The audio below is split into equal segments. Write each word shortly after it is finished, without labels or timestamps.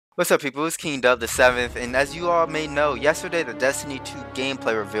What's up, people? It's King Dub the 7th, and as you all may know, yesterday the Destiny 2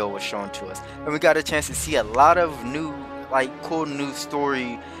 gameplay reveal was shown to us, and we got a chance to see a lot of new, cool new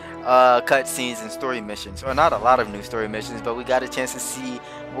story cutscenes and story missions. Or not a lot of new story missions, but we got a chance to see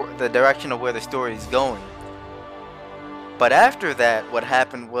the direction of where the story is going. But after that, what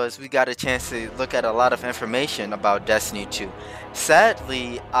happened was we got a chance to look at a lot of information about Destiny 2.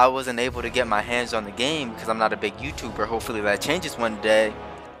 Sadly, I wasn't able to get my hands on the game because I'm not a big YouTuber. Hopefully that changes one day.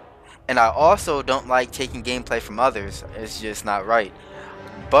 And I also don't like taking gameplay from others. It's just not right.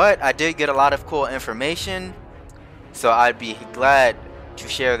 But I did get a lot of cool information, so I'd be glad to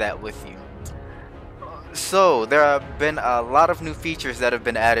share that with you. So there have been a lot of new features that have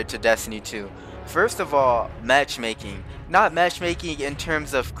been added to Destiny 2. First of all, matchmaking. Not matchmaking in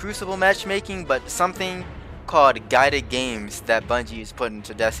terms of Crucible matchmaking, but something called guided games that Bungie has put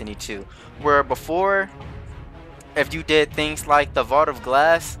into Destiny 2. Where before, if you did things like the Vault of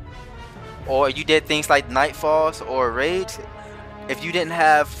Glass, or you did things like nightfalls or raids, if you didn't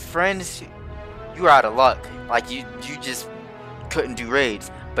have friends, you were out of luck. Like you just couldn't do raids.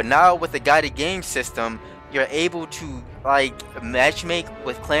 But now with the guided game system, you're able to matchmake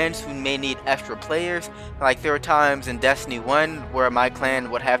with clans who may need extra players. Like there were times in Destiny 1 where my clan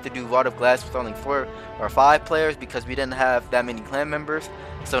would have to do Vault of Glass with only 4 or 5 players because we didn't have that many clan members.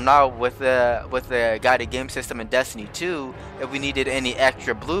 So now with the guided game system in Destiny 2, if we needed any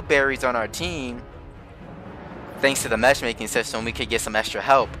extra blueberries on our team, thanks to the matchmaking system, we could get some extra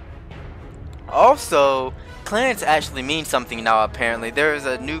help. Also, clans actually mean something now apparently. There is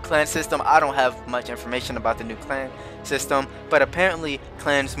a new clan system. I don't have much information about the new clan system, but apparently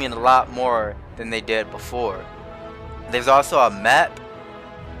clans mean a lot more than they did before. There's also a map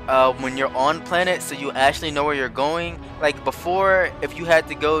when you're on planet, so you actually know where you're going. Like before, if you had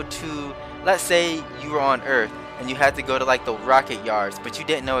to go to, let's say you were on Earth and you had to go to like the rocket yards, but you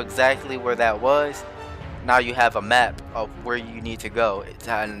didn't know exactly where that was. Now you have a map of where you need to go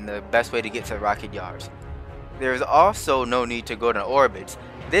and the best way to get to the rocket yards. There's also no need to go to orbits.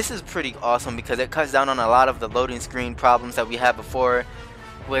 This is pretty awesome because it cuts down on a lot of the loading screen problems that we had before.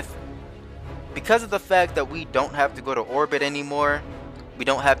 Because of the fact that we don't have to go to orbit anymore, we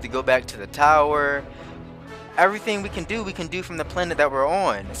don't have to go back to the tower. Everything we can do from the planet that we're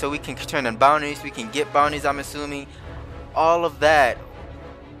on. So we can turn in bounties, we can get bounties, I'm assuming. All of that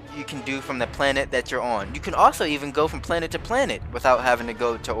you can do from the planet that you're on. You can also even go from planet to planet without having to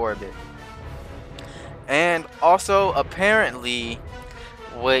go to orbit. And also apparently,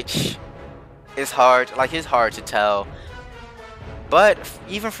 which is hard, it's hard to tell, but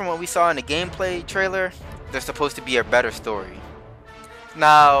even from what we saw in the gameplay trailer, there's supposed to be a better story.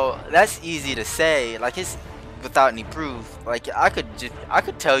 Now that's easy to say, it's without any proof. I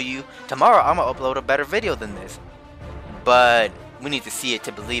could tell you tomorrow I'm gonna upload a better video than this, but we need to see it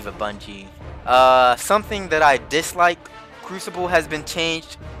to believe it, Bungie. Something that I dislike, Crucible has been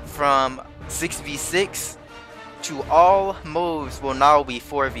changed from 6v6 to all modes will now be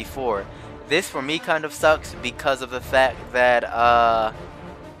 4v4. This for me kind of sucks because of the fact that I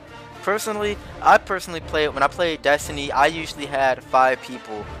personally play it. When I played Destiny, I usually had 5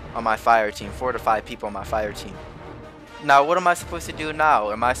 people on my fire team, 4 to 5 people on my fire team. Now what am I supposed to do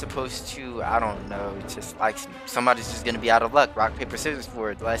now? Am I supposed to, I don't know, just somebody's just gonna be out of luck, rock paper scissors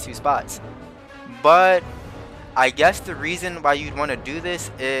for the last 2 spots. But I guess the reason why you'd want to do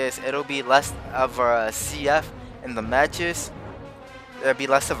this is it'll be less of a CF in the matches. There'll be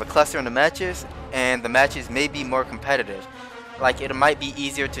less of a cluster in the matches, and the matches may be more competitive. It might be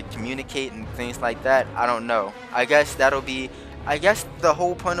easier to communicate and things like that. I don't know. I guess the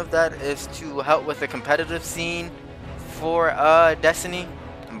whole point of that is to help with the competitive scene for Destiny,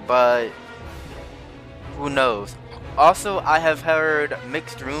 but who knows. Also, I have heard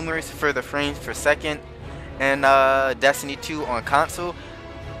mixed rumors for the frames per second in Destiny 2 on console.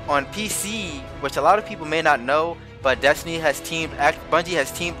 On PC, which a lot of people may not know, but Bungie has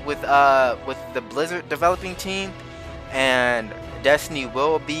teamed with the Blizzard developing team, and Destiny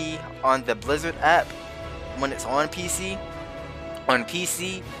will be on the Blizzard app when it's on PC. On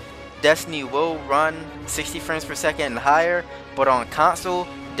PC, Destiny will run 60 frames per second and higher, but on console,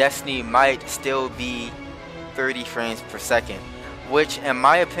 Destiny might still be 30 frames per second, which in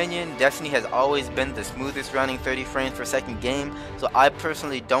my opinion, Destiny has always been the smoothest running 30 frames per second game, so I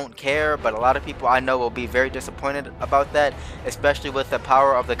personally don't care, but a lot of people I know will be very disappointed about that, especially with the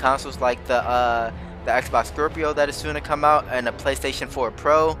power of the consoles like the Xbox Scorpio that is soon to come out and the PlayStation 4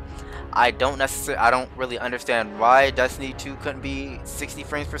 Pro. I don't really understand why Destiny 2 couldn't be 60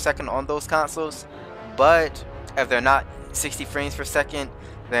 frames per second on those consoles, but if they're not 60 frames per second,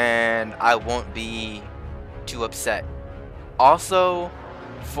 then I won't be too upset. Also,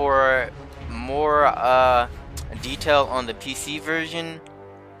 For more detail on the PC version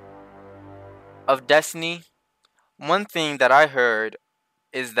of Destiny, one thing that I heard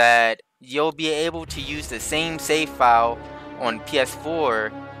is that you'll be able to use the same save file on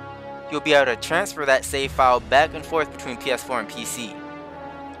PS4. You'll be able to transfer that save file back and forth between PS4 and PC.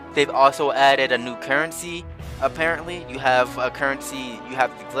 They've also added a new currency. Apparently, you have a currency, you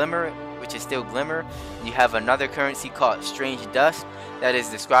have the Glimmer, which is still Glimmer. You have another currency called Strange Dust that is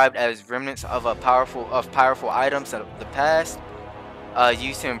described as remnants of powerful items of the past,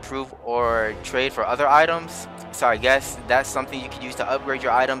 used to improve or trade for other items. So I guess that's something you can use to upgrade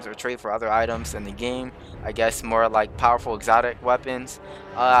your items or trade for other items in the game. I guess more like powerful exotic weapons.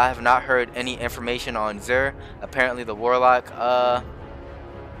 I have not heard any information on Xur. Apparently the Warlock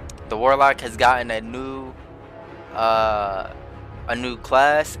has gotten a new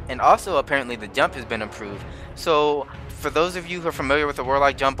class, and also apparently the jump has been improved. So for those of you who are familiar with the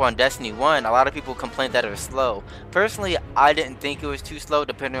Warlock jump on Destiny 1, a lot of people complained that it was slow. Personally, I didn't think it was too slow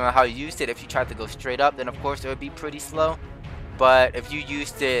depending on how you used it. If you tried to go straight up, then of course it would be pretty slow. But if you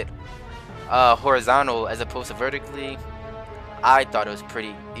used it horizontal as opposed to vertically, I thought it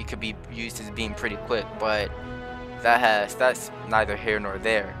could be used as being pretty quick, but that's neither here nor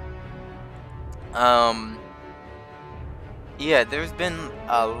there. Yeah, there's been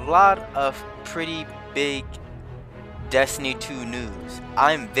a lot of pretty big Destiny 2 news.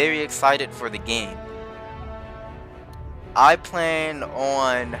 I'm very excited for the game. I plan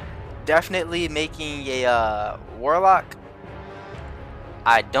on definitely making a Warlock.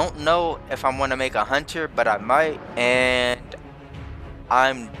 I don't know if I'm gonna make a Hunter, but I might, and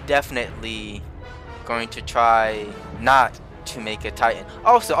I'm definitely going to try not to make a Titan.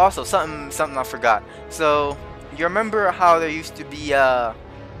 Also something I forgot. So you remember how there used to be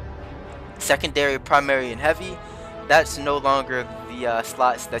secondary, primary, and heavy? That's no longer the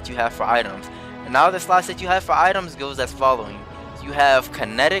slots that you have for items. And now the slots that you have for items goes as following. You have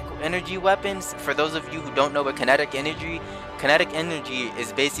kinetic energy weapons. For those of you who don't know what kinetic energy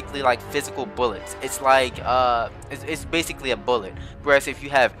is basically like physical bullets. It's like it's basically a bullet. Whereas if you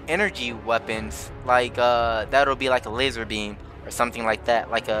have energy weapons, like that'll be like a laser beam or something like that.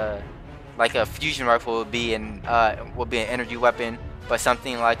 Like a fusion rifle would be an energy weapon, but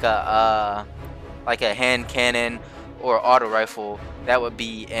something like a hand cannon or auto rifle, that would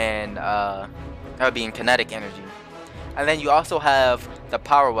be in kinetic energy. And then you also have the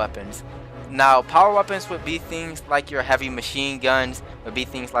power weapons. Now power weapons would be things like your heavy machine guns, would be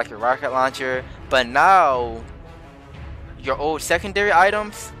things like your rocket launcher, but now your old secondary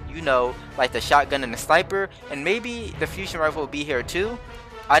items, you know, like the shotgun and the sniper, and maybe the fusion rifle will be here too.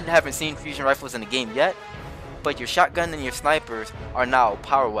 I haven't seen fusion rifles in the game yet, but your shotgun and your snipers are now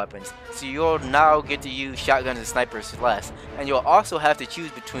power weapons. So you'll now get to use shotguns and snipers less. And you'll also have to choose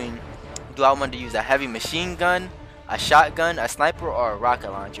between, do I want to use a heavy machine gun, a shotgun, a sniper, or a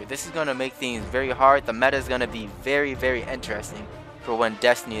rocket launcher? This is going to make things very hard. The meta is going to be very, very interesting for when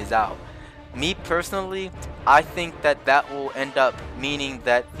Destiny is out. Me personally, I think that will end up meaning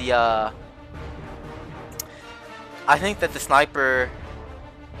that the sniper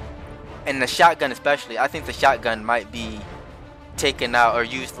and the shotgun especially, I think the shotgun might be taken out or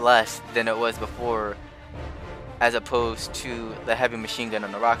used less than it was before, as opposed to the heavy machine gun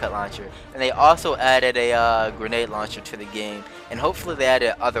and the rocket launcher. And they also added a grenade launcher to the game, and hopefully they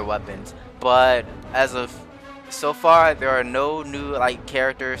added other weapons. But as of so far, there are no new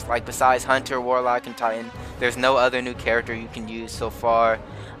characters, besides Hunter, Warlock, and Titan. There's no other new character you can use so far.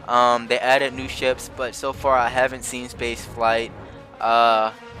 They added new ships, but so far I haven't seen space flight.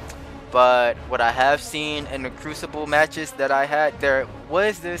 But what I have seen in the Crucible matches that I had, there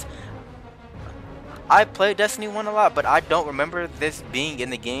was this. I played Destiny 1 a lot, but I don't remember this being in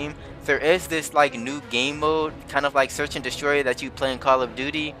the game. There is this new game mode, kind of like Search and Destroy, that you play in Call of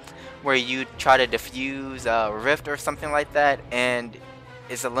Duty, where you try to defuse a rift or something like that, and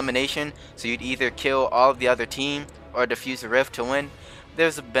it's elimination. So you'd either kill all of the other team or defuse a rift to win.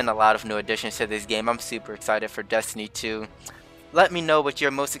 There's been a lot of new additions to this game. I'm super excited for Destiny 2. Let me know what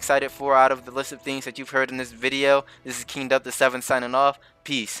you're most excited for out of the list of things that you've heard in this video. This is King Dub the 7th signing off.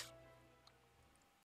 Peace.